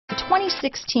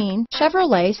2016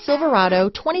 Chevrolet Silverado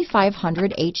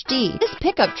 2500 HD. This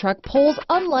pickup truck pulls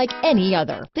unlike any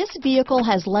other. This vehicle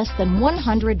has less than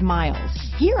 100 miles.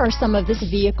 Here are some of this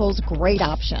vehicle's great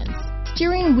options: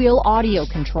 steering wheel audio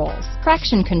controls,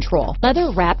 traction control,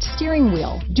 leather-wrapped steering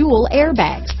wheel, dual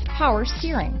airbags, power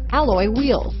steering, alloy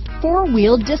wheels,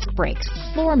 four-wheel disc brakes,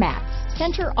 floor mats,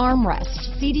 center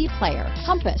armrest, CD player,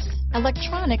 compass,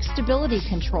 electronic stability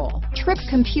control, trip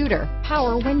computer,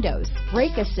 power windows,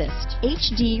 brake assist,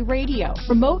 HD radio,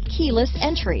 remote keyless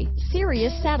entry,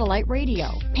 Sirius satellite radio,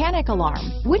 panic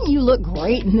alarm. Wouldn't you look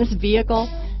great in this vehicle?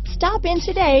 Stop in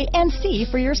today and see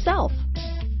for yourself.